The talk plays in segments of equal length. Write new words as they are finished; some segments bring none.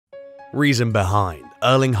Reason behind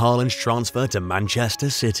Erling Haaland's transfer to Manchester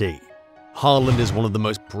City. Haaland is one of the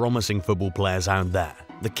most promising football players out there.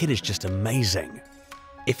 The kid is just amazing.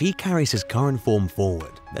 If he carries his current form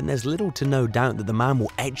forward, then there's little to no doubt that the man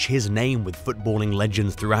will etch his name with footballing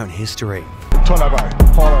legends throughout history.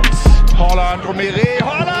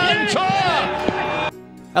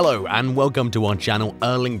 Hello and welcome to our channel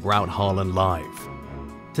Erling Braut Haaland Live.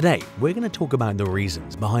 Today, we're going to talk about the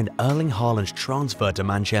reasons behind Erling Haaland's transfer to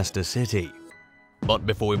Manchester City. But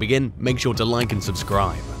before we begin, make sure to like and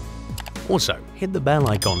subscribe. Also, hit the bell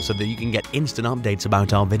icon so that you can get instant updates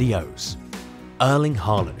about our videos. Erling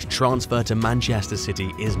Haaland's transfer to Manchester City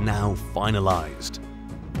is now finalized.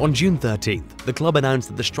 On June 13th, the club announced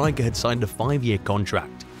that the striker had signed a 5-year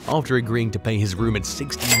contract after agreeing to pay his rumored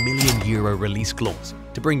 €60 million release clause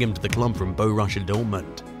to bring him to the club from Borussia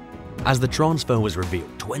Dortmund. As the transfer was revealed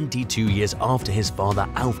 22 years after his father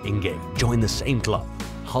Alf Inge joined the same club,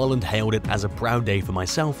 Haaland hailed it as a proud day for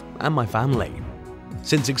myself and my family.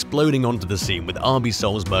 Since exploding onto the scene with RB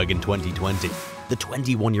Salzburg in 2020, the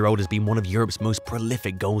 21-year-old has been one of Europe's most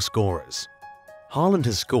prolific goal scorers. Haaland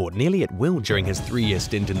has scored nearly at will during his 3-year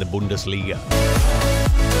stint in the Bundesliga.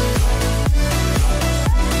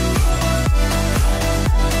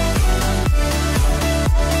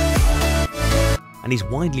 And he's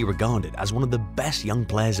widely regarded as one of the best young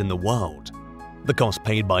players in the world. The cost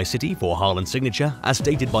paid by City for Haaland's signature, as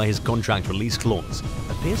stated by his contract release clause,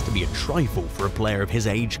 appears to be a trifle for a player of his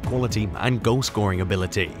age, quality and goal-scoring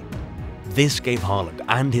ability. This gave Haaland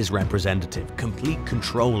and his representative complete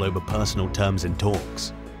control over personal terms in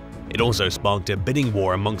talks. It also sparked a bidding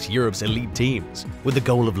war amongst Europe's elite teams, with the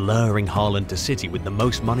goal of luring Haaland to City with the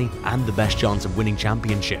most money and the best chance of winning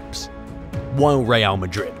championships. While Real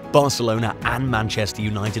Madrid, Barcelona and Manchester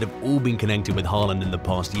United have all been connected with Haaland in the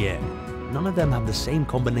past year, none of them have the same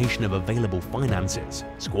combination of available finances,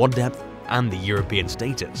 squad depth and the European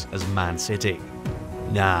status as Man City.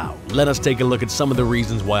 Now, let us take a look at some of the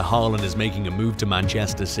reasons why Haaland is making a move to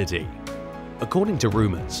Manchester City. According to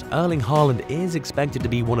rumours, Erling Haaland is expected to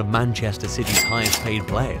be one of Manchester City's highest paid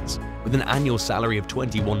players, with an annual salary of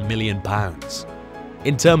 £21 million.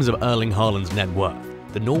 In terms of Erling Haaland's net worth,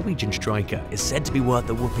 the Norwegian striker is said to be worth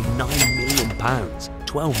a whopping £9 million,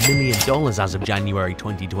 $12 million as of January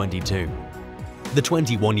 2022. The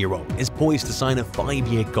 21-year-old is poised to sign a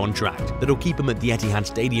 5-year contract that'll keep him at the Etihad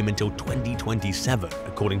Stadium until 2027,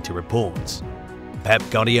 according to reports. Pep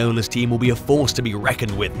Guardiola's team will be a force to be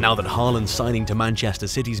reckoned with now that Haaland's signing to Manchester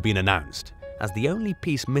City's been announced, as the only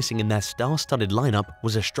piece missing in their star-studded lineup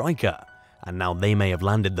was a striker, and now they may have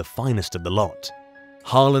landed the finest of the lot.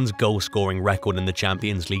 Haaland's goal-scoring record in the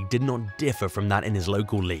Champions League did not differ from that in his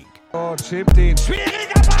local league. But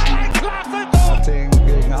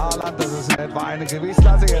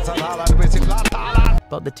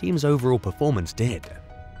the team's overall performance did.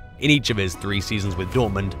 In each of his 3 seasons with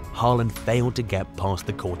Dortmund, Haaland failed to get past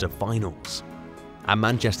the quarter-finals. At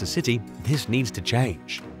Manchester City, this needs to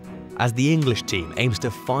change. As the English team aims to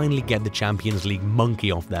finally get the Champions League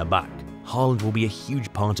monkey off their back, Haaland will be a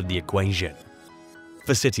huge part of the equation.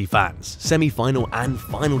 For City fans, semi-final and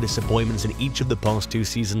final disappointments in each of the past 2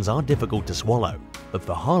 seasons are difficult to swallow, but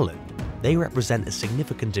for Haaland, they represent a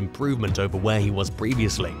significant improvement over where he was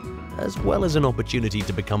previously, as well as an opportunity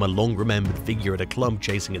to become a long-remembered figure at a club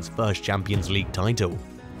chasing its first Champions League title.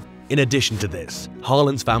 In addition to this,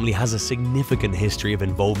 Haaland's family has a significant history of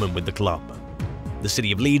involvement with the club. The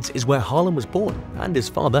city of Leeds is where Haaland was born, and his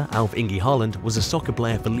father, Alf Inge Haaland, was a soccer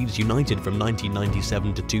player for Leeds United from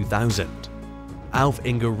 1997 to 2000. Alf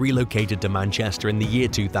Inge relocated to Manchester in the year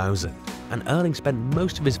 2000, and Erling spent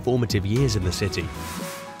most of his formative years in the city.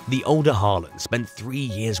 The older Haaland spent 3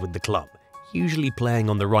 years with the club, usually playing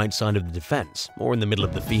on the right side of the defence or in the middle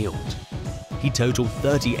of the field. He totaled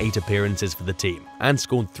 38 appearances for the team and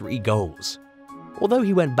scored 3 goals. Although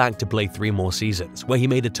he went back to play 3 more seasons, where he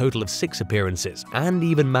made a total of 6 appearances and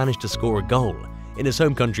even managed to score a goal in his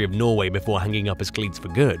home country of Norway before hanging up his cleats for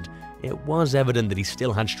good, it was evident that he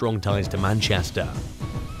still had strong ties to Manchester.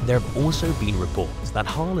 There have also been reports that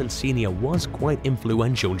Haaland Sr. was quite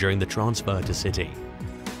influential during the transfer to City.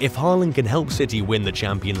 If Haaland can help City win the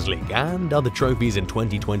Champions League and other trophies in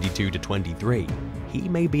 2022-23, he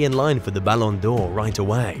may be in line for the Ballon d'Or right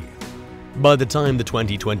away. By the time the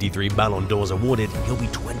 2023 Ballon d'Or is awarded, he'll be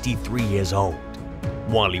 23 years old.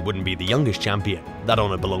 While he wouldn't be the youngest champion, that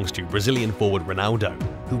honour belongs to Brazilian forward Ronaldo,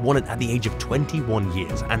 who won it at the age of 21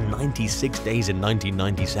 years and 96 days in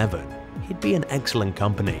 1997. He'd be in excellent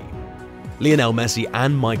company. Lionel Messi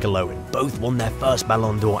and Michael Owen both won their first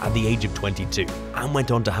Ballon d'Or at the age of 22 and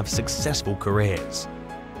went on to have successful careers.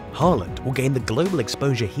 Haaland will gain the global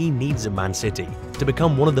exposure he needs at Man City to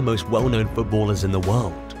become one of the most well-known footballers in the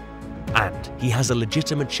world. And he has a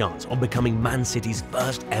legitimate chance of becoming Man City's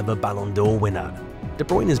first ever Ballon d'Or winner. De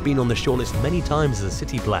Bruyne has been on the shortlist many times as a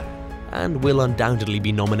City player and will undoubtedly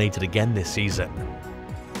be nominated again this season.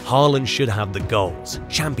 Haaland should have the goals,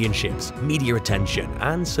 championships, media attention,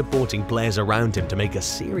 and supporting players around him to make a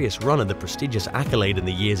serious run at the prestigious accolade in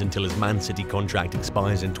the years until his Man City contract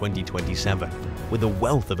expires in 2027, with a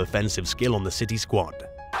wealth of offensive skill on the City squad.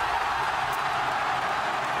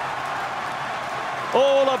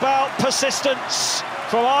 All about persistence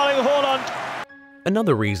from Erling Haaland.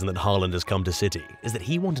 Another reason that Haaland has come to City is that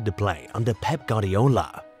he wanted to play under Pep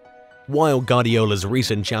Guardiola. While Guardiola's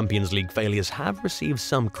recent Champions League failures have received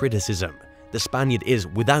some criticism, the Spaniard is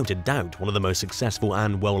without a doubt one of the most successful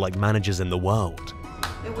and well-liked managers in the world.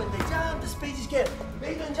 When they jam, the space is get.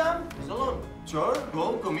 They don't jam, it's alone. Sure,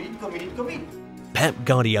 go, commit. Pep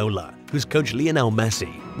Guardiola, who's coached Lionel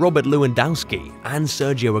Messi, Robert Lewandowski, and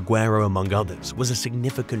Sergio Aguero among others, was a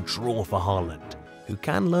significant draw for Haaland, who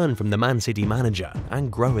can learn from the Man City manager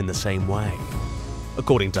and grow in the same way.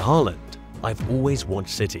 According to Haaland, "I've always watched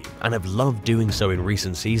City and have loved doing so in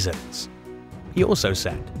recent seasons." He also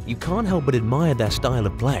said, "You can't help but admire their style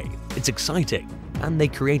of play. It's exciting, and they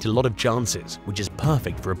create a lot of chances, which is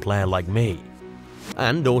perfect for a player like me."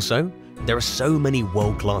 And also, there are so many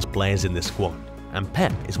world-class players in this squad, and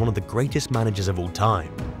Pep is one of the greatest managers of all time,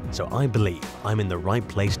 so I believe I'm in the right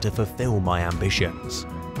place to fulfill my ambitions.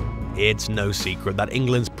 It's no secret that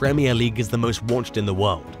England's Premier League is the most watched in the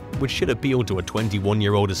world, which should appeal to a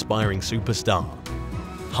 21-year-old aspiring superstar.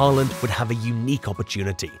 Haaland would have a unique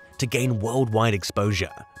opportunity to gain worldwide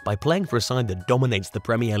exposure by playing for a side that dominates the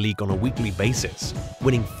Premier League on a weekly basis,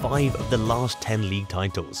 winning 5 of the last 10 league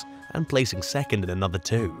titles and placing second in another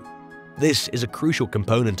 2. This is a crucial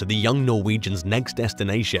component to the young Norwegian's next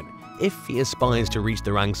destination if he aspires to reach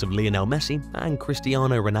the ranks of Lionel Messi and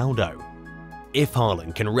Cristiano Ronaldo. If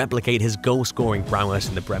Haaland can replicate his goal-scoring prowess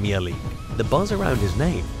in the Premier League, the buzz around his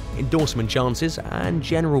name, endorsement chances, and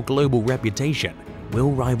general global reputation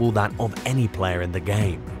will rival that of any player in the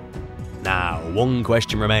game. Now, one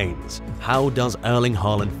question remains: how does Erling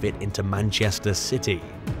Haaland fit into Manchester City?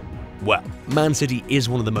 Well, Man City is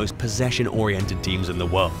one of the most possession-oriented teams in the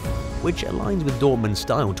world, which aligns with Dortmund's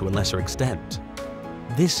style to a lesser extent.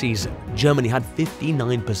 This season, Germany had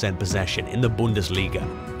 59% possession in the Bundesliga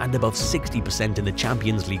and above 60% in the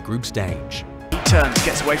Champions League group stage. He turns,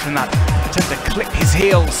 gets away from that attempt to clip his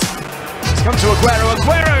heels. It's come to Aguero.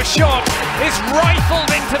 Aguero's shot is rifled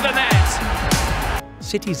into the net.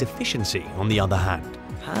 City's efficiency, on the other hand,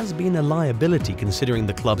 has been a liability considering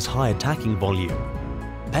the club's high attacking volume.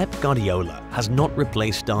 Pep Guardiola has not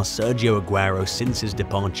replaced star Sergio Aguero since his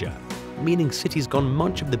departure, meaning City's gone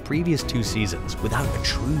much of the previous 2 seasons without a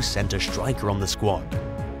true centre striker on the squad.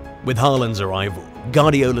 With Haaland's arrival,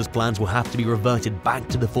 Guardiola's plans will have to be reverted back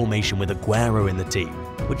to the formation with Aguero in the team,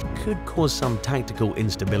 which could cause some tactical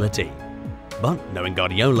instability. But knowing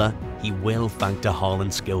Guardiola, he will factor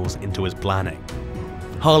Haaland's skills into his planning.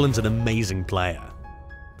 Haaland's an amazing player.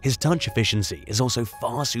 His touch efficiency is also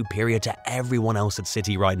far superior to everyone else at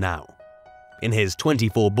City right now. In his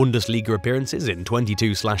 24 Bundesliga appearances in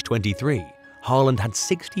 22/23, Haaland had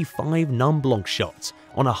 65 non-block shots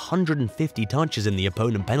on 150 touches in the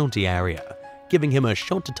opponent penalty area, giving him a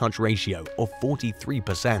shot-to-touch ratio of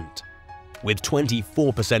 43%. With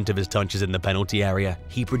 24% of his touches in the penalty area,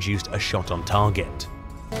 he produced a shot on target.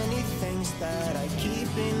 Many things that I keep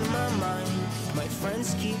in my mind. My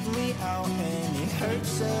friends keep me out and it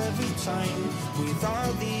hurts every time. With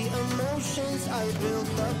all the emotions I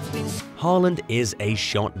built up in... Haaland is a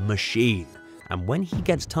shot machine, and when he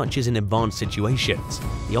gets touches in advanced situations,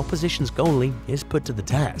 the opposition's goalie is put to the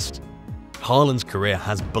test. Haaland's career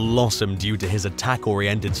has blossomed due to his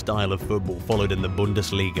attack-oriented style of football followed in the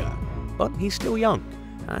Bundesliga, but he's still young,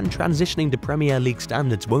 and transitioning to Premier League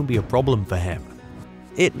standards won't be a problem for him.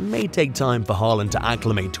 It may take time for Haaland to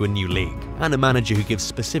acclimate to a new league and a manager who gives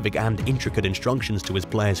specific and intricate instructions to his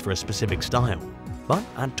players for a specific style. But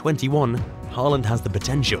at 21, Haaland has the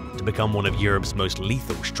potential to become one of Europe's most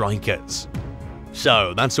lethal strikers.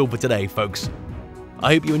 So that's all for today, folks.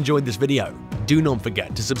 I hope you enjoyed this video. Do not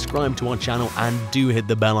forget to subscribe to our channel and do hit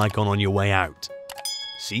the bell icon on your way out.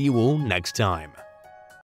 See you all next time.